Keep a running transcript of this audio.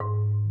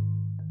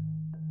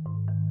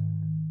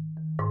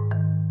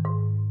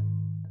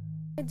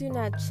I do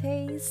not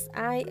chase,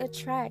 I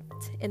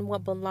attract, and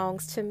what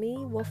belongs to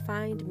me will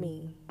find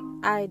me.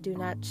 I do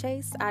not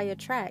chase, I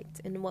attract,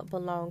 and what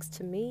belongs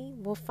to me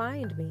will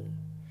find me.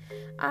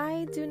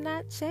 I do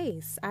not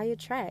chase, I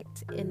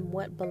attract, and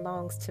what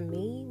belongs to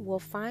me will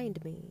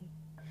find me.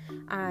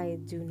 I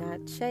do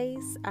not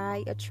chase,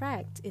 I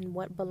attract, and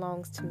what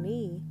belongs to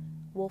me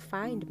will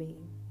find me.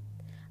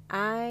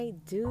 I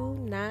do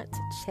not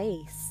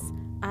chase,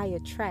 I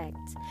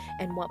attract,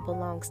 and what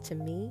belongs to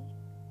me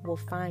will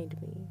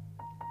find me.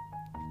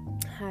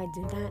 I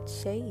do not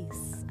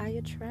chase, I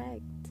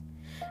attract,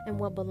 and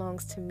what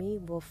belongs to me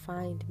will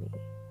find me.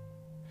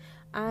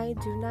 I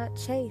do not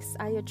chase,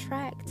 I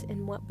attract,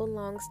 and what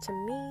belongs to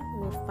me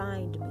will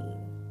find me.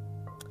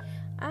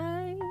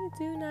 I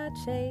do not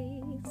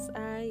chase,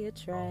 I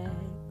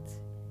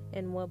attract,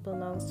 and what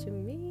belongs to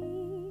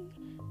me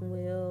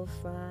will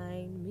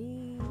find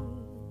me.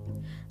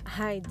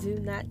 I do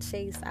not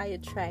chase, I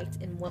attract,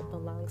 and what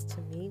belongs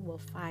to me will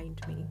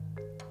find me.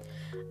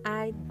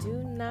 I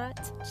do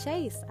not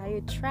chase, I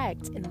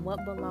attract, and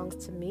what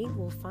belongs to me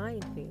will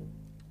find me.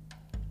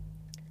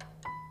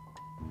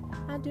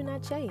 I do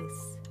not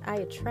chase, I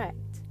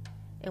attract,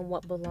 and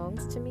what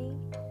belongs to me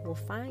will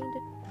find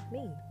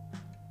me.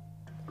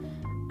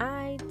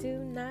 I do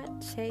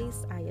not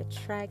chase, I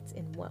attract,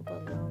 and what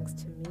belongs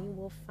to me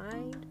will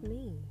find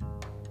me.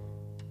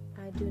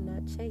 I do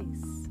not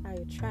chase, I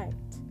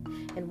attract,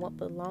 and what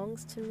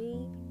belongs to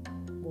me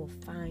will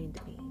find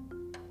me.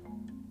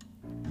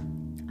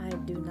 I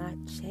do not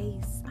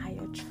chase, I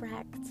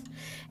attract,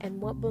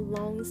 and what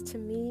belongs to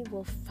me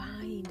will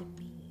find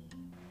me.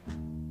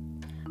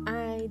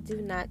 I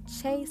do not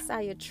chase,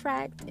 I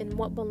attract, and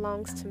what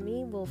belongs to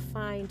me will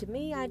find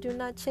me. I do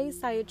not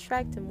chase, I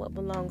attract, and what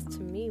belongs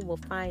to me will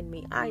find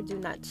me. I do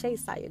not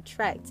chase, I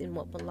attract, and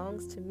what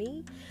belongs to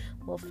me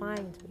will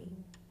find me.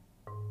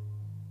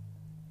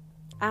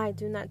 I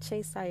do not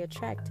chase, I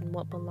attract, and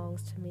what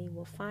belongs to me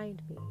will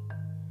find me.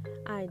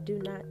 I do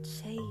not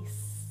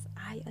chase,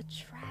 I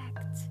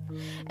attract,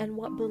 and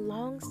what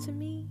belongs to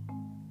me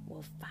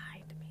will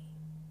find me.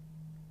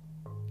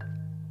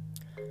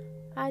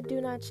 I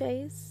do not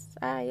chase,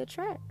 I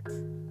attract,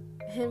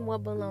 and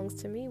what belongs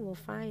to me will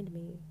find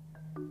me.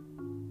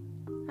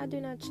 I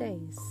do not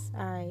chase,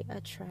 I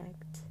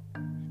attract,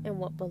 and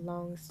what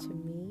belongs to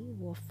me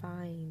will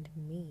find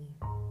me.